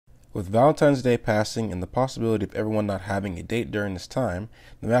With Valentine's Day passing and the possibility of everyone not having a date during this time,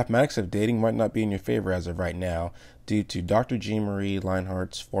 the mathematics of dating might not be in your favor as of right now due to Dr. Jean Marie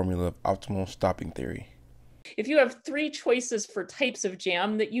Linhart's formula of optimal stopping theory. If you have three choices for types of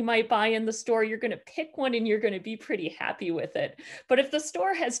jam that you might buy in the store, you're going to pick one and you're going to be pretty happy with it. But if the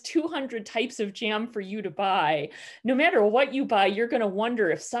store has 200 types of jam for you to buy, no matter what you buy, you're going to wonder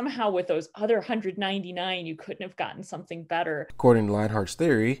if somehow with those other 199 you couldn't have gotten something better. According to Linhart's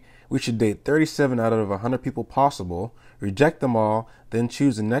theory, we should date 37 out of 100 people possible, reject them all, then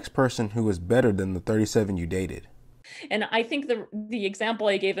choose the next person who is better than the 37 you dated. And I think the example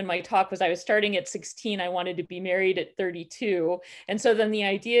I gave in my talk was I was starting at 16. I wanted to be married at 32. And so then the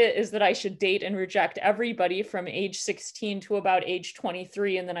idea is that I should date and reject everybody from age 16 to about age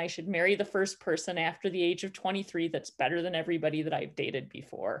 23. And then I should marry the first person after the age of 23 that's better than everybody that I've dated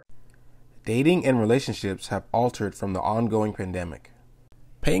before. Dating and relationships have altered from the ongoing pandemic.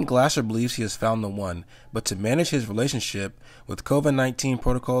 Peyton Glasser believes he has found the one, but to manage his relationship with COVID-19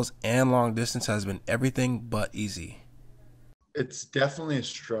 protocols and long distance has been everything but easy. It's definitely a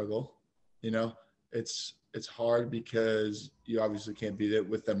struggle. It's hard because you obviously can't be there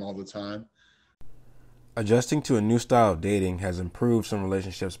with them all the time. Adjusting to a new style of dating has improved some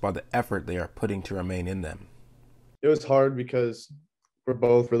relationships by the effort they are putting to remain in them. It was hard because we're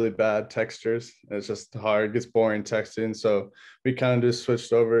both really bad texters. It's just hard. It gets boring texting. So we kind of just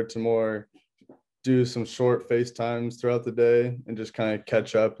switched over to more do some short FaceTimes throughout the day and just kind of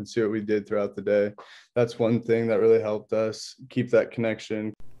catch up and see what we did throughout the day. That's one thing that really helped us keep that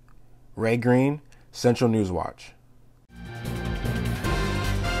connection. Rey Green, Central News Watch.